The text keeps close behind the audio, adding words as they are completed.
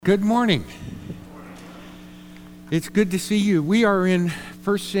Good morning. It's good to see you. We are in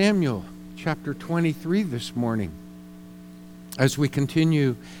 1 Samuel chapter 23 this morning as we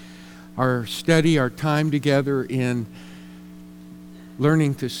continue our study, our time together in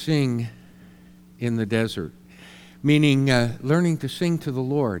learning to sing in the desert, meaning learning to sing to the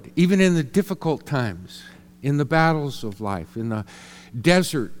Lord, even in the difficult times, in the battles of life, in the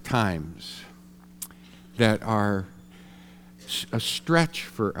desert times that are a stretch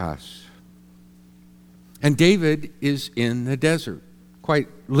for us. And David is in the desert, quite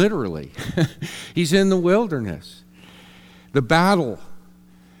literally. He's in the wilderness. The battle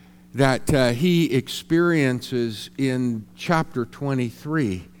that he experiences in chapter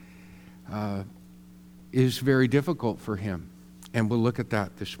 23 is very difficult for him. And we'll look at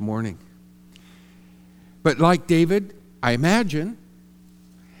that this morning. But like David, I imagine,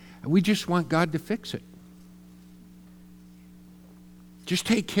 we just want God to fix it. Just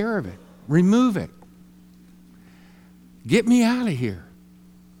take care of it. Remove it. Get me out of here.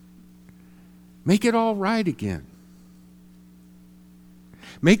 Make it all right again.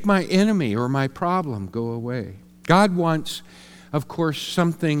 Make my enemy or my problem go away. God wants, of course,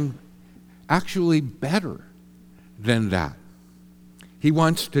 something actually better than that. He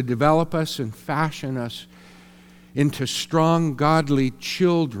wants to develop us and fashion us into strong, godly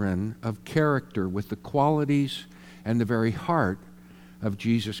children of character with the qualities and the very heart of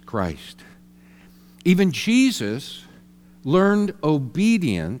Jesus Christ. Even Jesus learned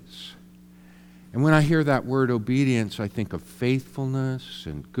obedience. And when I hear that word obedience, I think of faithfulness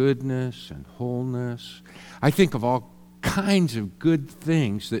and goodness and wholeness. I think of all kinds of good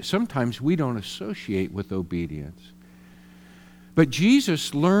things that sometimes we don't associate with obedience. But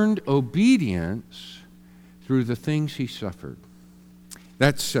Jesus learned obedience through the things he suffered.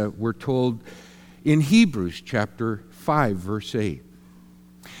 That's, we're told in Hebrews chapter 5, verse 8.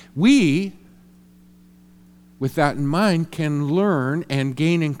 We, with that in mind, can learn and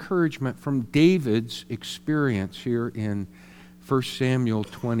gain encouragement from David's experience here in 1 Samuel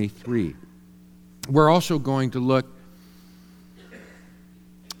 23. We're also going to look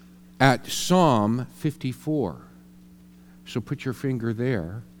at Psalm 54. So put your finger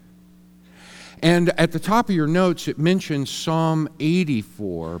there. And at the top of your notes, it mentions Psalm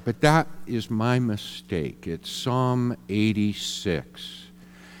 84, but that is my mistake. It's Psalm 86.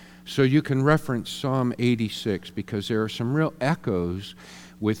 So you can reference Psalm 86 because there are some real echoes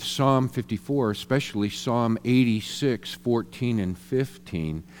with Psalm 54, especially Psalm 86, 14 and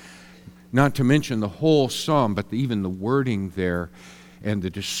 15. Not to mention the whole psalm, but even the wording there and the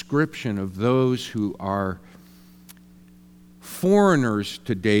description of those who are foreigners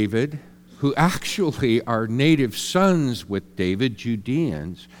to David, who actually are native sons with David,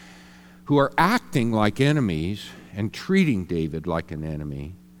 Judeans, who are acting like enemies and treating David like an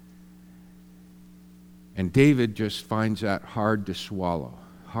enemy. And David just finds that hard to swallow,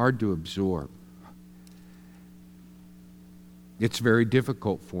 hard to absorb. It's very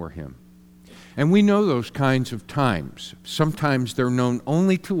difficult for him. And we know those kinds of times. Sometimes they're known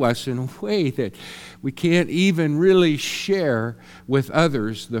only to us in a way that we can't even really share with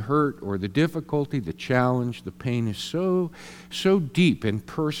others. The hurt or the difficulty, the challenge, the pain is so deep and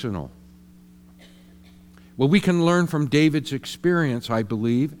personal. Well, we can learn from David's experience, I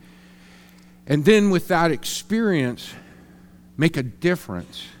believe. And then with that experience, make a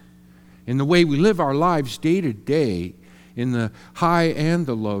difference in the way we live our lives day to day, in the high and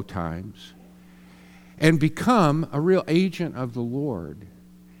the low times, and become a real agent of the Lord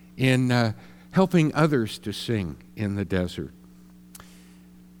in helping others to sing in the desert.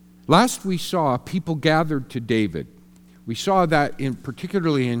 Last we saw people gathered to David. We saw that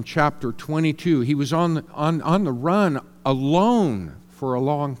particularly in chapter 22. He was on the run alone for a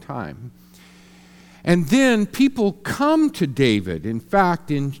long time. And then people come to David. In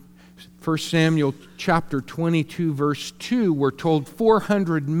fact, in 1 Samuel chapter 22, verse 2, we're told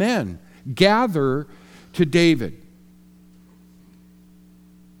 400 men gather to David.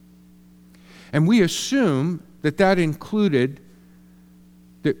 And we assume that included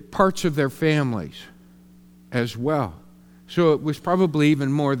the parts of their families as well. So it was probably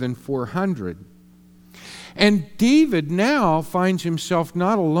even more than 400. And David now finds himself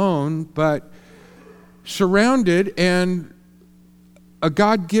not alone, but surrounded and a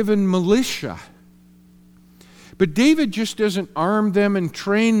God-given militia. But David just doesn't arm them and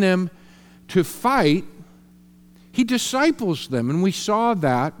train them to fight. He disciples them, and we saw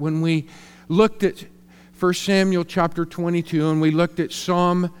that when we looked at 1 Samuel chapter 22 and we looked at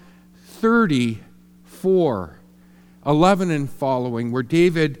Psalm 34, 11 and following, where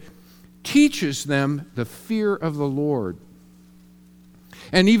David teaches them the fear of the Lord.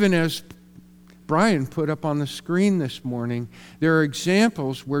 And even as Brian put up on the screen this morning, there are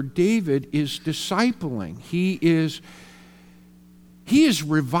examples where David is discipling. He is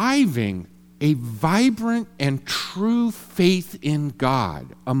reviving a vibrant and true faith in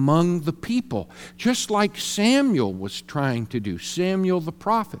God among the people, just like Samuel was trying to do, Samuel the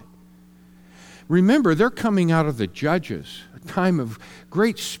prophet. Remember, they're coming out of the Judges, a time of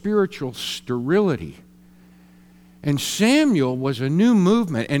great spiritual sterility. And Samuel was a new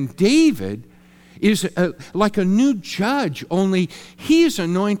movement, and David is like a new judge, only he is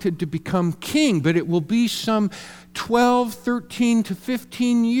anointed to become king, but it will be some 12, 13 to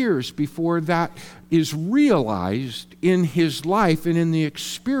 15 years before that is realized in his life and in the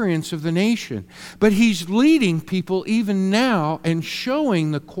experience of the nation. But he's leading people even now and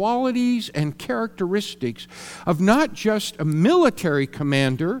showing the qualities and characteristics of not just a military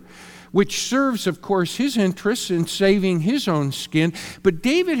commander, which serves, of course, his interests in saving his own skin. But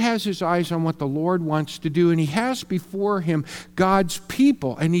David has his eyes on what the Lord wants to do, and he has before him God's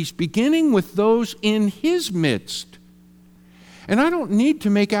people, and he's beginning with those in his midst. And I don't need to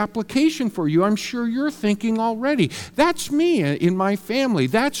make application for you. I'm sure you're thinking already, that's me in my family.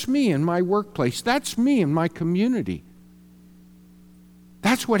 That's me in my workplace. That's me in my community.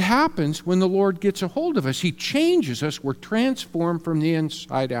 That's what happens when the Lord gets a hold of us. He changes us. We're transformed from the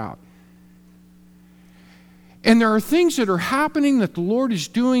inside out. And there are things that are happening that the Lord is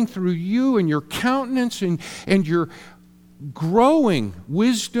doing through you and your countenance and your growing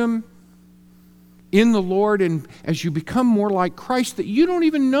wisdom in the Lord, and as you become more like Christ that you don't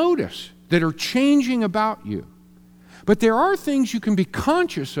even notice that are changing about you. But there are things you can be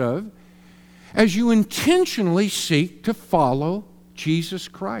conscious of as you intentionally seek to follow Jesus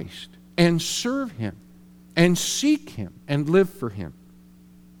Christ and serve Him and seek Him and live for Him.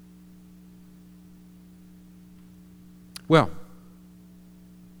 Well,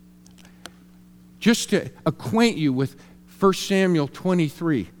 just to acquaint you with 1 Samuel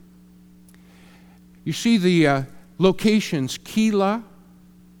 23, you see the locations Keilah,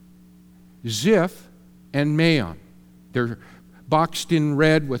 Ziph, and Maon. They're boxed in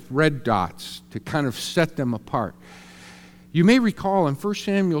red with red dots to kind of set them apart. You may recall in 1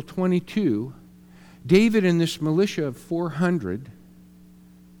 Samuel 22, David and this militia of 400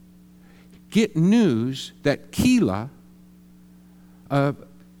 get news that Keilah,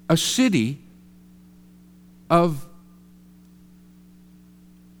 a city of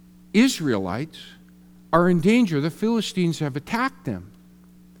Israelites, are in danger. The Philistines have attacked them.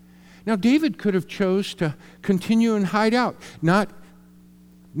 Now, David could have chose to continue and hide out, not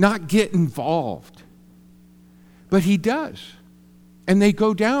get involved. But he does. And they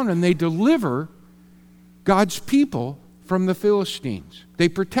go down and they deliver God's people from the Philistines. They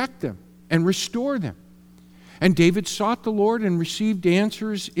protect them and restore them. And David sought the Lord and received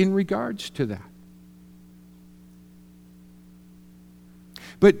answers in regards to that.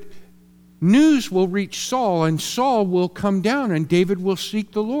 But news will reach Saul, and Saul will come down, and David will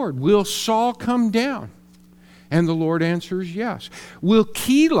seek the Lord. Will Saul come down? And the Lord answers yes. Will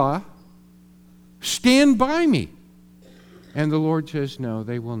Keilah stand by me? And the Lord says, no,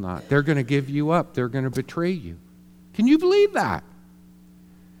 they will not. They're going to give you up. They're going to betray you. Can you believe that?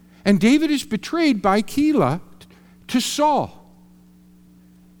 And David is betrayed by Keilah to Saul.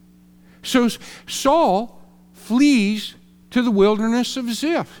 So Saul flees to the wilderness of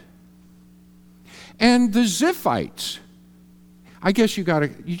Ziph. And the Ziphites, I guess you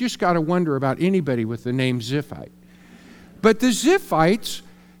just got to wonder about anybody with the name Ziphite. But the Ziphites,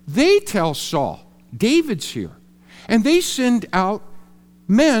 they tell Saul, David's here. And they send out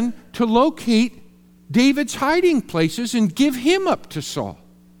men to locate David's hiding places and give him up to Saul.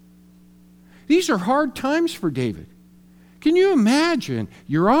 These are hard times for David. Can you imagine?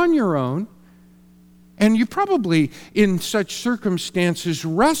 You're on your own, and you probably, in such circumstances,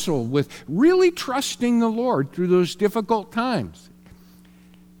 wrestle with really trusting the Lord through those difficult times.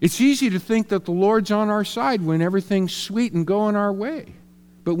 It's easy to think that the Lord's on our side when everything's sweet and going our way.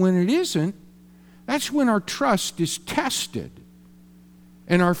 But when it isn't, that's when our trust is tested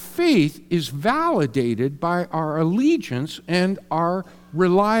and our faith is validated by our allegiance and our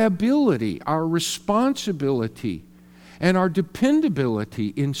reliability, our responsibility, and our dependability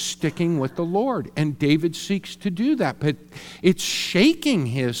in sticking with the Lord. And David seeks to do that, but it's shaking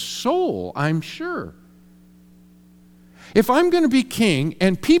his soul, I'm sure. If I'm going to be king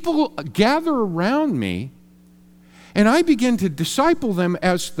and people gather around me and I begin to disciple them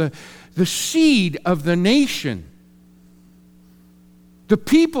as the seed of the nation, the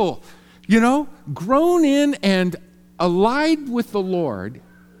people, grown in and allied with the Lord,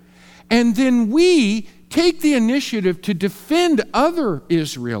 and then we take the initiative to defend other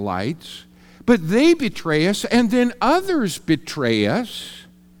Israelites, but they betray us, and then others betray us,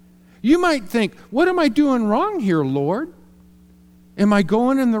 you might think, what am I doing wrong here, Lord? Am I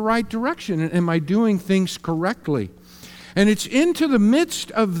going in the right direction? Am I doing things correctly? And it's into the midst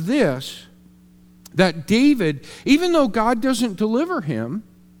of this that David, even though God doesn't deliver him,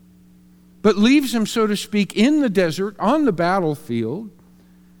 but leaves him, so to speak, in the desert, on the battlefield,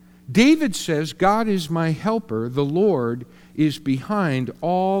 David says, God is my helper, the Lord is behind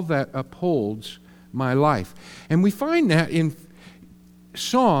all that upholds my life. And we find that in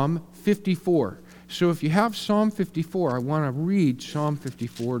Psalm 54. So if you have Psalm 54, I want to read Psalm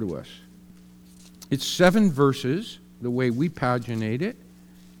 54 to us. It's 7 verses, the way we paginate it.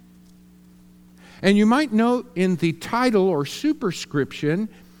 And you might note in the title or superscription,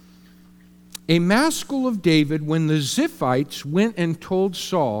 a maskil of David when the Ziphites went and told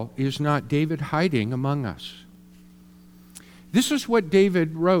Saul, is not David hiding among us? This is what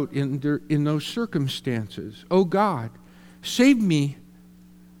David wrote in those circumstances. O God, save me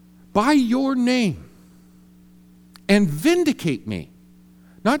by your name and vindicate me.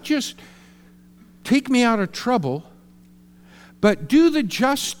 Not just take me out of trouble, but do the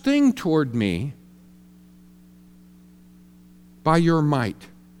just thing toward me by your might.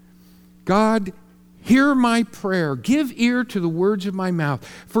 God, hear my prayer. Give ear to the words of my mouth.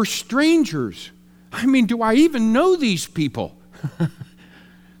 For strangers, do I even know these people?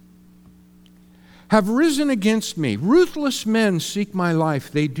 Have risen against me. Ruthless men seek my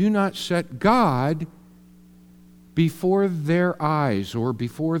life. They do not set God before their eyes or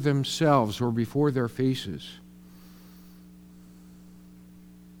before themselves or before their faces.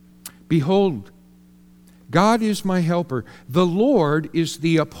 Behold, God is my helper. The Lord is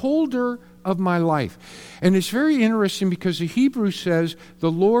the upholder of my life. And it's very interesting because the Hebrew says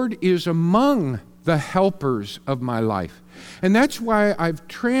the Lord is among the helpers of my life. And that's why I've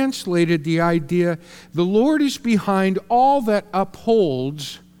translated the idea, the Lord is behind all that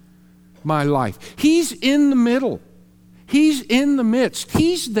upholds my life. He's in the middle. He's in the midst.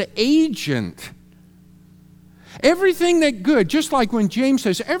 He's the agent. Everything that good, just like when James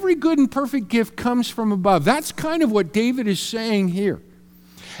says, every good and perfect gift comes from above. That's kind of what David is saying here.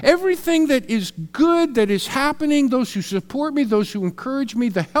 Everything that is good, that is happening, those who support me, those who encourage me,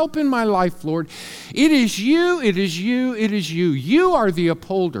 the help in my life, Lord, it is you, it is you, it is you. You are the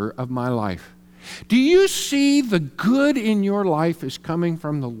upholder of my life. Do you see the good in your life is coming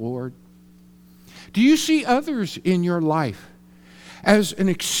from the Lord? Do you see others in your life as an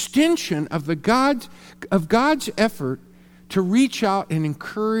extension of God's effort to reach out and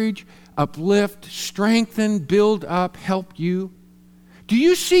encourage, uplift, strengthen, build up, help you? Do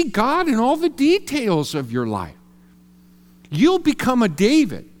you see God in all the details of your life? You'll become a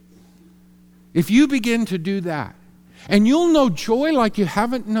David if you begin to do that. And you'll know joy like you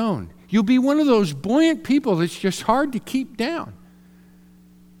haven't known. You'll be one of those buoyant people that's just hard to keep down.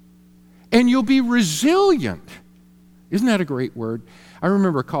 And you'll be resilient. Isn't that a great word? I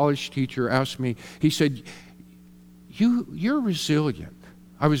remember a college teacher asked me, he said, you're resilient.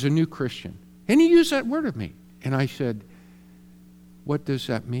 I was a new Christian. And he used that word of me. And I said, what does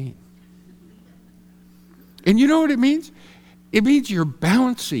that mean? And you know what it means? It means you're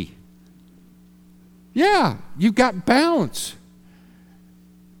bouncy. Yeah, you've got bounce.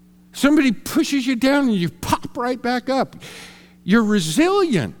 Somebody pushes you down and you pop right back up. You're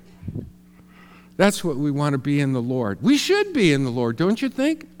resilient. That's what we want to be in the Lord. We should be in the Lord, don't you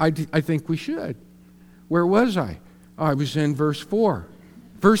think? I think we should. Where was I? Oh, I was in verse 4.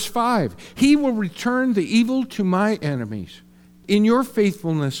 Verse 5. He will return the evil to my enemies. In your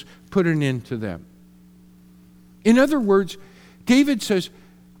faithfulness, put an end to them. In other words, David says,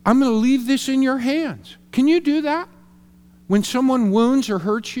 I'm going to leave this in your hands. Can you do that? When someone wounds or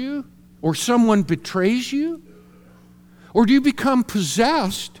hurts you, or someone betrays you? Or do you become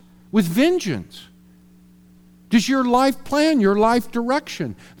possessed with vengeance? Does your life plan, your life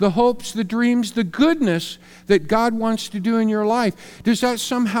direction, the hopes, the dreams, the goodness that God wants to do in your life, does that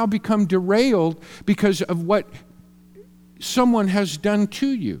somehow become derailed because of what someone has done to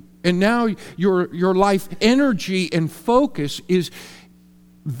you? And now your life energy and focus is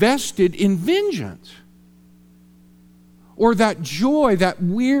vested in vengeance. Or that joy, that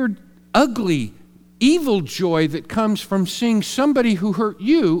weird, ugly, evil joy that comes from seeing somebody who hurt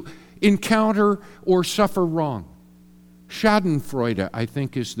you encounter or suffer wrong. Schadenfreude, I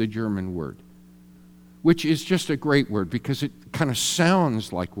think, is the German word, which is just a great word because it kind of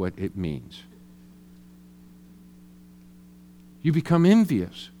sounds like what it means. You become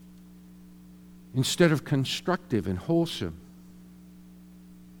envious instead of constructive and wholesome.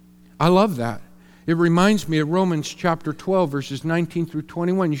 I love that. It reminds me of Romans chapter 12, verses 19 through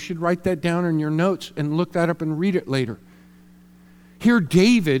 21. You should write that down in your notes and look that up and read it later. Here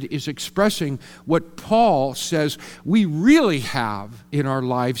David is expressing what Paul says we really have in our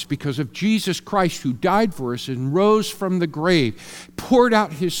lives because of Jesus Christ, who died for us and rose from the grave, poured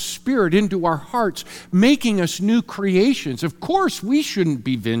out his Spirit into our hearts, making us new creations. Of course, we shouldn't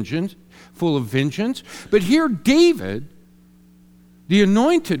be full of vengeance, but here David, the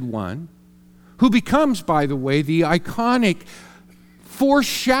anointed one, who becomes, by the way, the iconic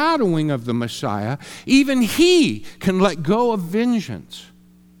foreshadowing of the Messiah, even he can let go of vengeance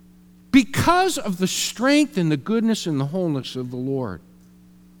because of the strength and the goodness and the wholeness of the Lord.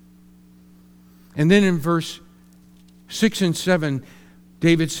 And then in verse 6 and 7,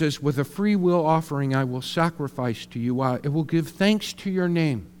 David says, with a free will offering I will sacrifice to you. I will give thanks to your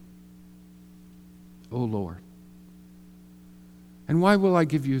name, O Lord. And why will I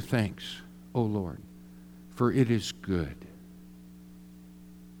give you thanks, O Lord? For it is good.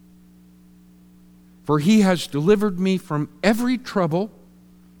 For he has delivered me from every trouble.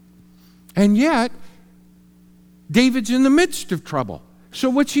 And yet, David's in the midst of trouble. So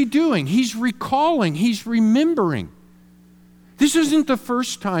what's he doing? He's recalling, he's remembering. This isn't the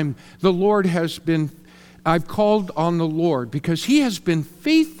first time I've called on the Lord, because he has been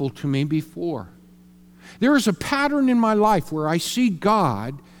faithful to me before. There is a pattern in my life where I see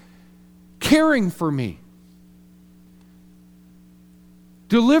God caring for me,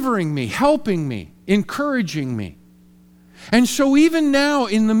 delivering me, helping me, encouraging me. And so even now,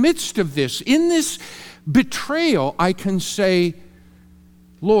 in the midst of this, in this betrayal, I can say,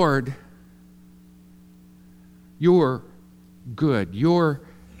 Lord, you're good. Your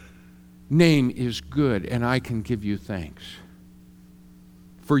name is good, and I can give you thanks.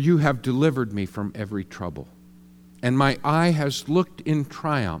 For you have delivered me from every trouble, and my eye has looked in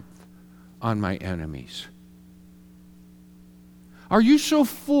triumph on my enemies. Are you so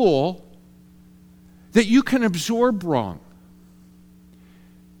full that you can absorb wrong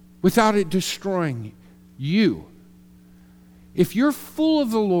without it destroying you? If you're full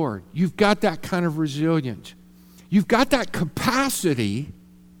of the Lord, you've got that kind of resilience. You've got that capacity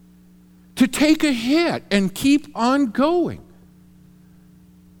to take a hit and keep on going.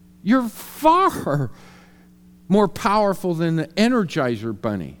 You're far more powerful than the Energizer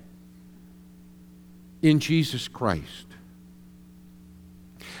Bunny in Jesus Christ.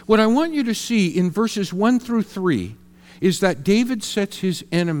 What I want you to see in verses 1 through 3 is that David sets his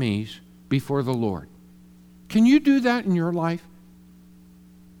enemies before the Lord. Can you do that in your life?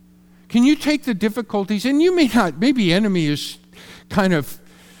 Can you take the difficulties, and you may not, maybe enemy is kind of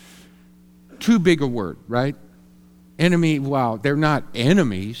too big a word, right? Enemy, wow, they're not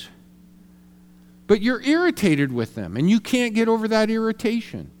enemies, but you're irritated with them, and you can't get over that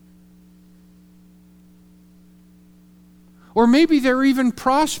irritation. Or maybe they're even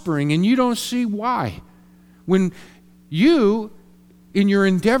prospering and you don't see why. When you, in your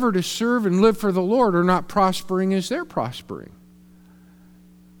endeavor to serve and live for the Lord, are not prospering as they're prospering.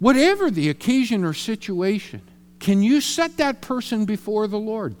 Whatever the occasion or situation, can you set that person before the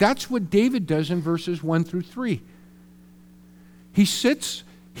Lord? That's what David does in verses 1 through 3. He sets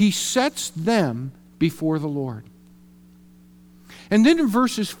them before the Lord. And then in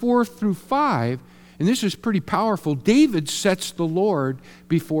verses 4 through 5, and this is pretty powerful, David sets the Lord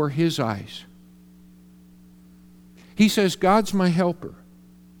before his eyes. He says, God's my helper,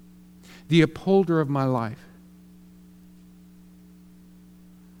 the upholder of my life.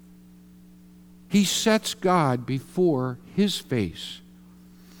 He sets God before his face.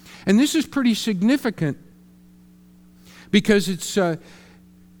 And this is pretty significant because it's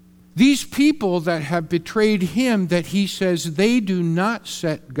these people that have betrayed him that he says they do not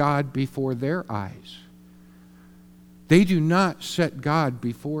set God before their eyes. They do not set God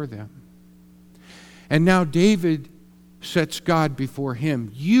before them. And now David sets God before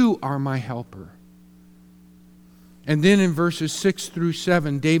him. You are my helper. And then in verses 6 through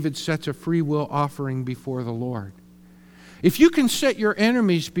 7, David sets a free will offering before the Lord. If you can set your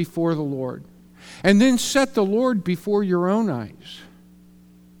enemies before the Lord, and then set the Lord before your own eyes,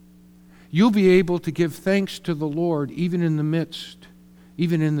 you'll be able to give thanks to the Lord even in the midst,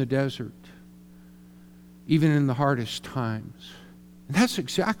 even in the desert, even in the hardest times. And that's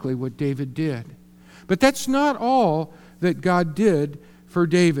exactly what David did. But that's not all that God did for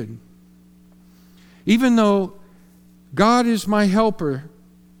David. Even though God is my helper,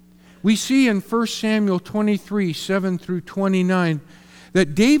 we see in 1 Samuel 23, 7 through 29,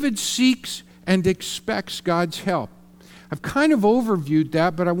 that David seeks and expects God's help. I've kind of overviewed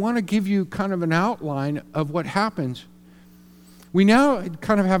that, but I want to give you kind of an outline of what happens. We now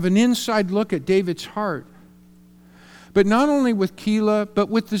kind of have an inside look at David's heart. But not only with Keilah, but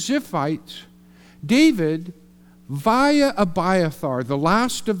with the Ziphites, David, via Abiathar, the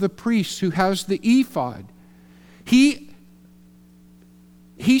last of the priests who has the ephod, he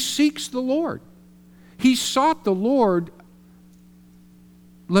seeks the Lord. He sought the Lord.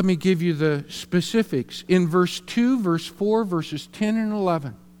 Let me give you the specifics. In verse 2, verse 4, verses 10 and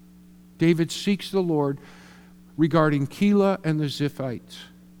 11, David seeks the Lord regarding Keilah and the Ziphites.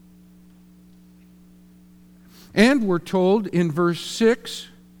 And we're told in verse 6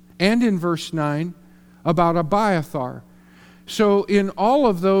 and in verse 9 about Abiathar. So in all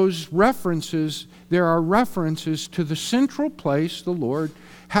of those references, there are references to the central place the Lord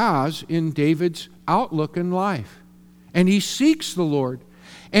has in David's outlook in life. And he seeks the Lord.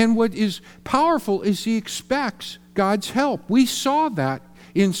 And what is powerful is he expects God's help. We saw that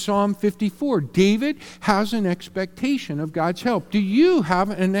in Psalm 54. David has an expectation of God's help. Do you have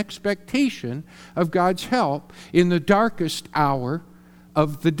an expectation of God's help in the darkest hour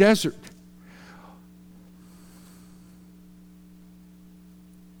of the desert?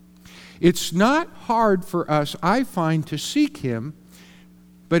 It's not hard for us, I find, to seek Him,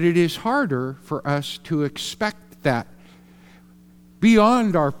 but it is harder for us to expect that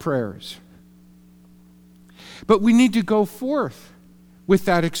beyond our prayers. But we need to go forth with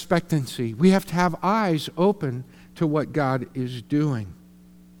that expectancy. We have to have eyes open to what God is doing.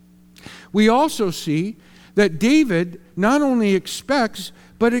 We also see that David not only expects,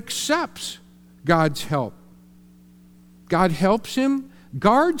 but accepts God's help. God helps him,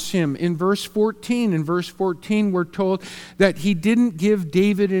 guards him in verse 14. In verse 14, we're told that he didn't give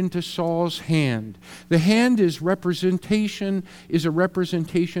David into Saul's hand. The hand is a representation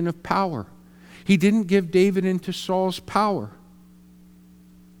of power. He didn't give David into Saul's power.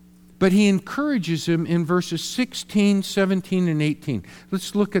 But he encourages him in verses 16, 17, and 18.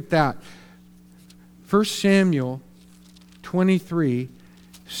 Let's look at that. 1 Samuel 23,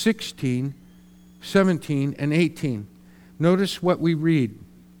 16, 17, and 18. Notice what we read.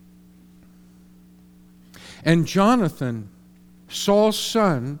 And Jonathan, Saul's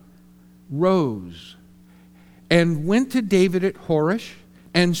son, rose and went to David at Horesh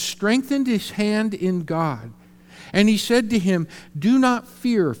and strengthened his hand in God. And he said to him, do not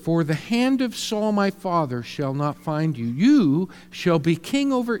fear, for the hand of Saul my father shall not find you. You shall be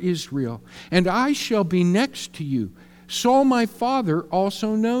king over Israel, and I shall be next to you. Saul my father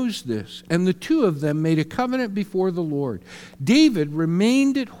also knows this. And the two of them made a covenant before the Lord. David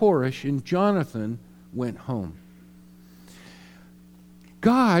remained at Horesh, and Jonathan went home.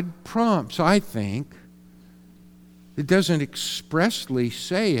 God prompts, I think, it doesn't expressly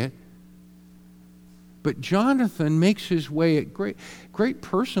say it, but Jonathan makes his way at great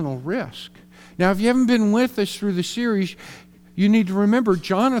personal risk. Now, if you haven't been with us through the series, you need to remember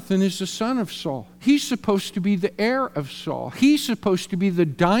Jonathan is the son of Saul. He's supposed to be the heir of Saul. He's supposed to be the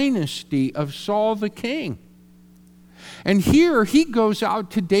dynasty of Saul the king. And here he goes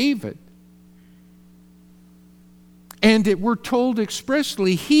out to David. And we're told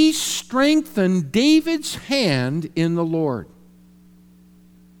expressly, he strengthened David's hand in the Lord.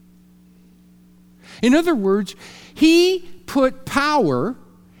 In other words, he put power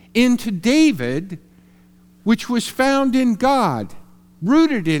into David, which was found in God,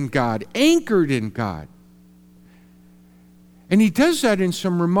 rooted in God, anchored in God. And he does that in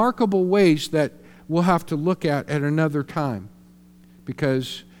some remarkable ways that we'll have to look at another time.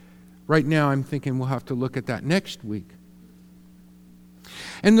 Because right now I'm thinking we'll have to look at that next week.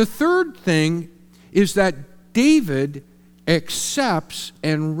 And the third thing is that David accepts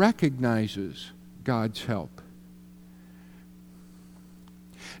and recognizes God's help.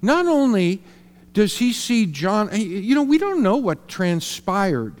 Not only does he see John, we don't know what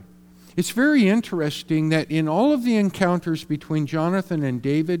transpired. It's very interesting that in all of the encounters between Jonathan and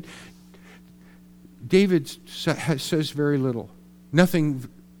David, David says very little. Nothing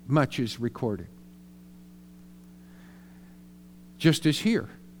much is recorded. Just as here.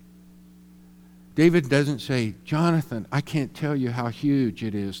 David doesn't say, Jonathan, I can't tell you how huge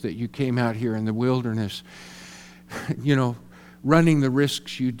it is that you came out here in the wilderness, running the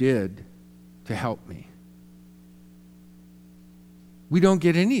risks you did to help me. We don't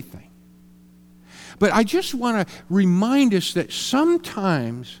get anything. But I just want to remind us that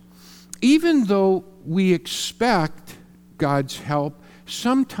sometimes, even though we expect God's help,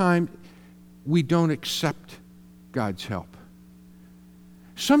 sometimes we don't accept God's help.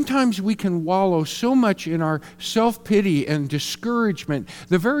 Sometimes we can wallow so much in our self-pity and discouragement.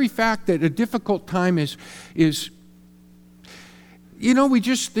 The very fact that a difficult time is we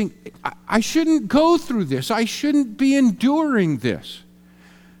just think, I shouldn't go through this. I shouldn't be enduring this.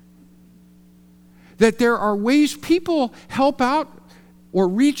 That there are ways people help out or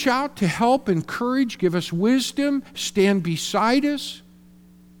reach out to help, encourage, give us wisdom, stand beside us,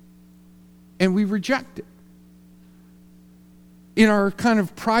 and we reject it in our kind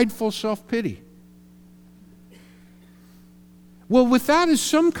of prideful self-pity. Well, with that as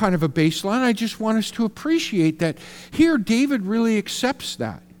some kind of a baseline, I just want us to appreciate that here David really accepts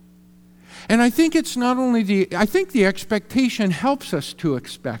that. And I think it's not only I think the expectation helps us to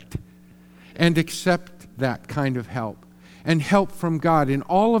expect and accept that kind of help and help from God in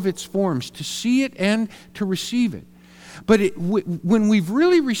all of its forms, to see it and to receive it. But when we've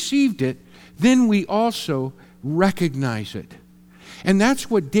really received it, then we also recognize it. And that's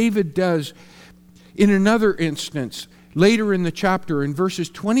what David does in another instance. Later in the chapter, in verses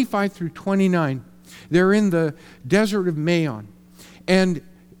 25 through 29, they're in the desert of Maon. And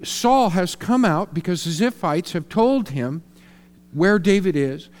Saul has come out because the Ziphites have told him where David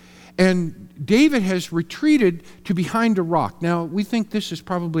is. And David has retreated to behind a rock. Now, we think this is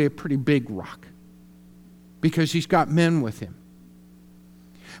probably a pretty big rock because he's got men with him.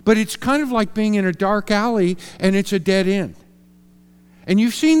 But it's kind of like being in a dark alley and it's a dead end. And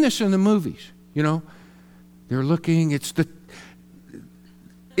you've seen this in the movies, They're looking, it's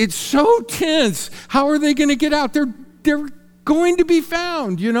so tense. How are they going to get out? They're going to be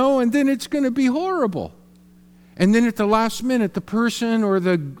found, and then it's going to be horrible. And then at the last minute, the person or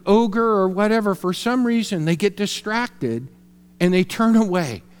the ogre or whatever, for some reason, they get distracted and they turn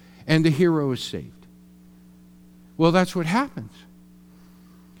away and the hero is saved. Well, that's what happens.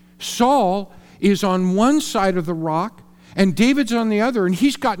 Saul is on one side of the rock and David's on the other, and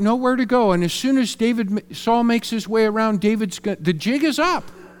he's got nowhere to go. And as soon as Saul makes his way around, the jig is up.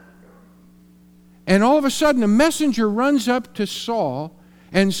 And all of a sudden, a messenger runs up to Saul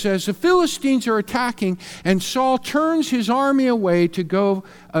and says, the Philistines are attacking, and Saul turns his army away to go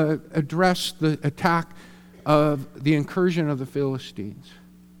address the attack of the incursion of the Philistines.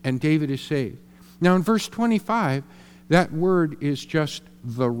 And David is saved. Now in verse 25, that word is just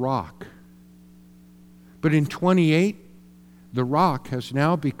the rock. But in 28, the rock has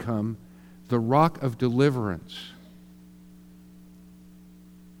now become the rock of deliverance.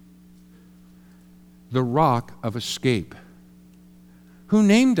 The rock of escape. Who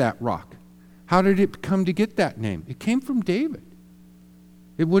named that rock? How did it come to get that name? It came from David.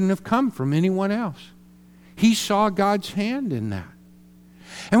 It wouldn't have come from anyone else. He saw God's hand in that.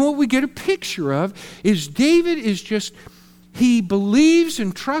 And what we get a picture of is David he believes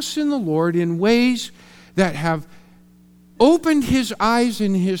and trusts in the Lord in ways that have opened his eyes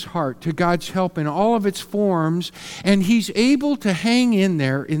and his heart to God's help in all of its forms, and he's able to hang in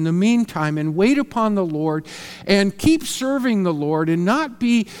there in the meantime and wait upon the Lord and keep serving the Lord and not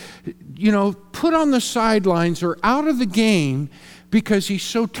be, put on the sidelines or out of the game because he's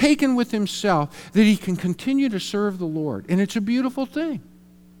so taken with himself that he can continue to serve the Lord. And it's a beautiful thing.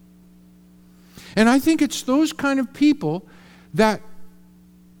 And I think it's those kind of people that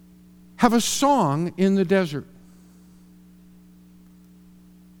have a song in the desert.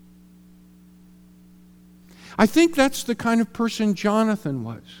 I think that's the kind of person Jonathan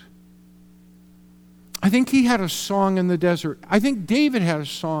was. I think he had a song in the desert. I think David had a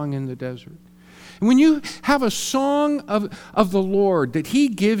song in the desert. And when you have a song of the Lord that he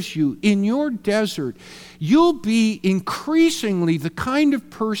gives you in your desert, you'll be increasingly the kind of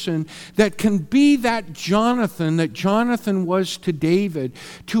person that can be that Jonathan was to David,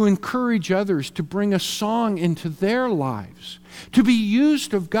 to encourage others, to bring a song into their lives, to be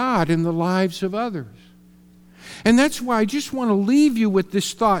used of God in the lives of others. And that's why I just want to leave you with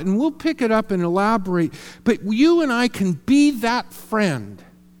this thought, and we'll pick it up and elaborate. But you and I can be that friend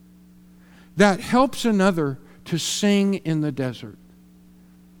that helps another to sing in the desert.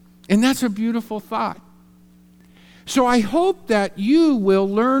 And that's a beautiful thought. So I hope that you will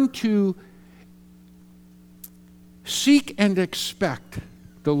learn to seek and expect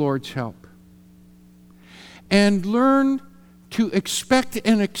the Lord's help, and learn to expect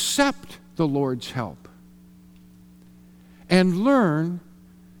and accept the Lord's help, and learn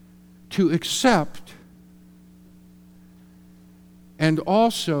to accept and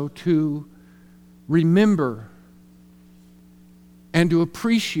also to remember and to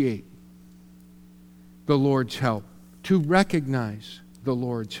appreciate the Lord's help, to recognize the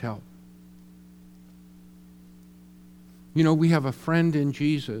Lord's help. We have a friend in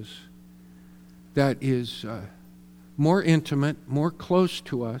Jesus that is more intimate, more close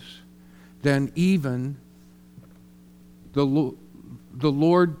to us than even the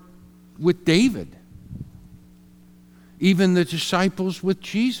Lord with David. even the disciples with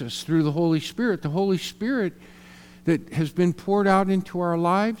Jesus through the Holy Spirit. The Holy Spirit that has been poured out into our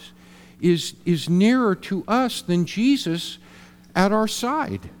lives is nearer to us than Jesus at our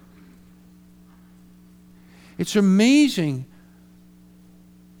side. It's amazing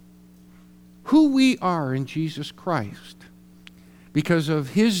who we are in Jesus Christ because of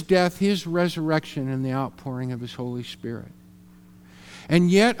His death, His resurrection, and the outpouring of His Holy Spirit.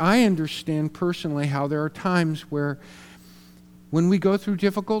 And yet I understand personally how there are times where when we go through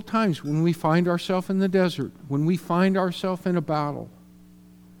difficult times, when we find ourselves in the desert, when we find ourselves in a battle,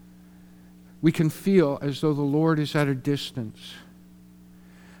 we can feel as though the Lord is at a distance.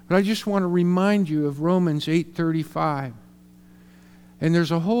 But I just want to remind you of Romans 8:35. And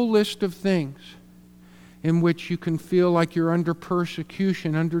there's a whole list of things in which you can feel like you're under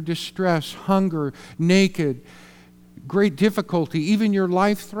persecution, under distress, hunger, naked, great difficulty, even your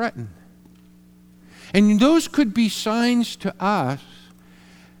life threatened. And those could be signs to us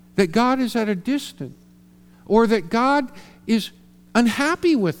that God is at a distance, or that God is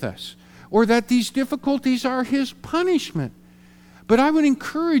unhappy with us, or that these difficulties are His punishment. But I would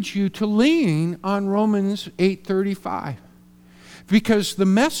encourage you to lean on Romans 8:35, because the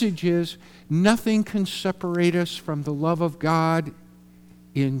message is nothing can separate us from the love of God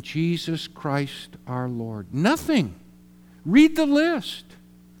in Jesus Christ our Lord. Nothing. Read the list.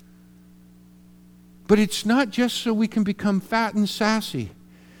 But it's not just so we can become fat and sassy.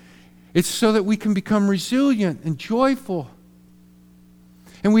 It's so that we can become resilient and joyful.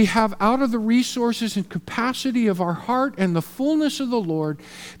 And we have, out of the resources and capacity of our heart and the fullness of the Lord,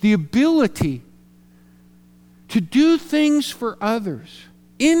 the ability to do things for others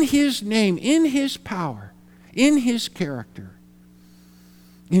in His name, in His power, in His character,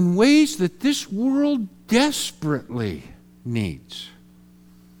 in ways that this world desperately needs.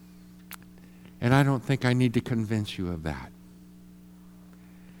 And I don't think I need to convince you of that.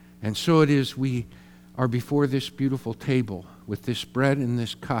 And so it is we are before this beautiful table with this bread and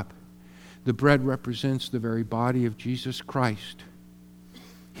this cup. The bread represents the very body of Jesus Christ,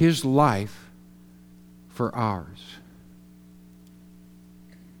 His life for ours.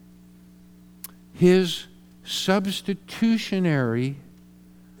 His substitutionary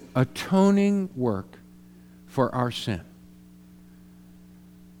atoning work for our sin.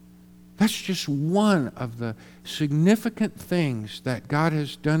 That's just one of the significant things that God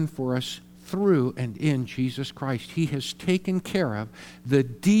has done for us through and in Jesus Christ. He has taken care of the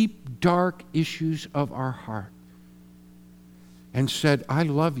deep, dark issues of our heart and said, I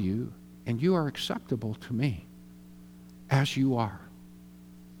love you and you are acceptable to me as you are.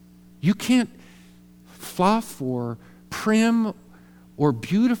 You can't fluff or prim or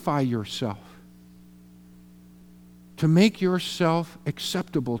beautify yourself to make yourself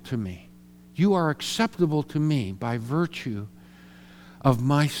acceptable to me. You are acceptable to me by virtue of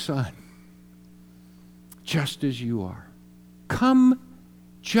my Son, just as you are. Come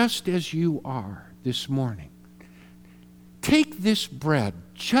just as you are this morning. Take this bread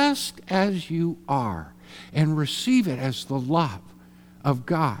just as you are and receive it as the love of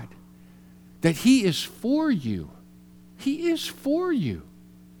God, that He is for you. He is for you.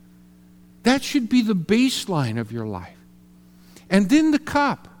 That should be the baseline of your life. And then the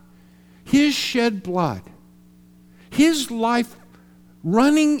cup, His shed blood, His life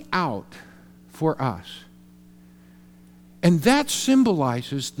running out for us. And that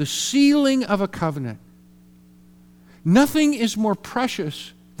symbolizes the sealing of a covenant. Nothing is more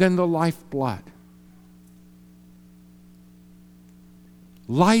precious than the lifeblood.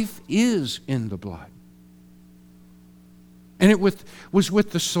 Life is in the blood. And it was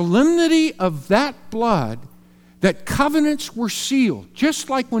with the solemnity of that blood that covenants were sealed, just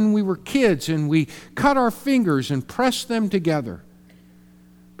like when we were kids and we cut our fingers and pressed them together.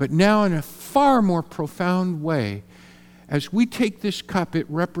 But now in a far more profound way, as we take this cup, it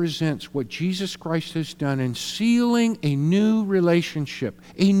represents what Jesus Christ has done in sealing a new relationship,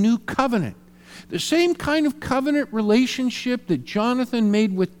 a new covenant. The same kind of covenant relationship that Jonathan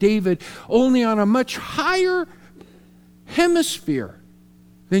made with David, only on a much higher hemisphere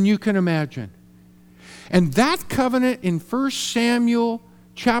than you can imagine. And that covenant in 1 Samuel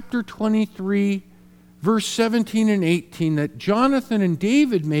chapter 23, verse 17 and 18, that Jonathan and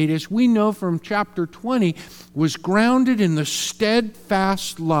David made, as we know from chapter 20, was grounded in the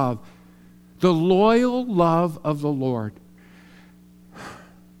steadfast love, the loyal love of the Lord.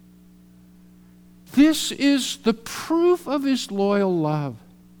 This is the proof of His loyal love.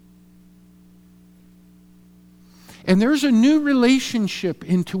 And there's a new relationship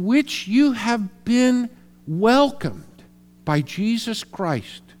into which you have been welcomed by Jesus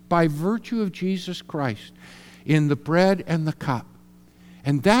Christ, by virtue of Jesus Christ. in the bread and the cup.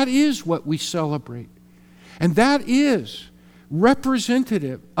 And that is what we celebrate. And that is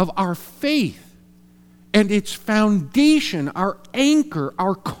representative of our faith and its foundation, our anchor,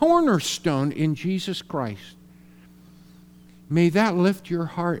 our cornerstone in Jesus Christ. May that lift your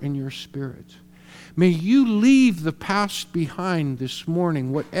heart and your spirits. May you leave the past behind this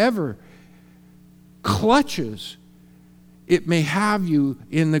morning, whatever clutches it may have you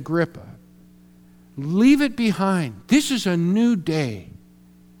in the grip of. Leave it behind. This is a new day.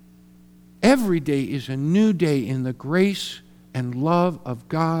 Every day is a new day in the grace and love of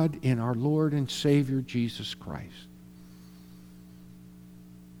God in our Lord and Savior Jesus Christ.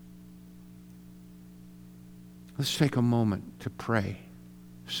 Let's take a moment to pray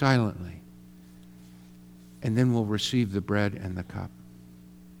silently, and then we'll receive the bread and the cup.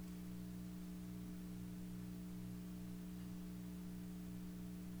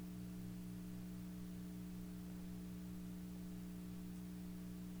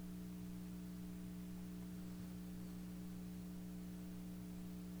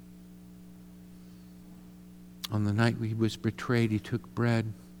 On the night he was betrayed, he took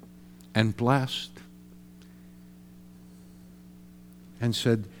bread and blessed and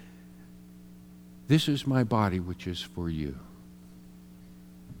said, "This is my body, which is for you.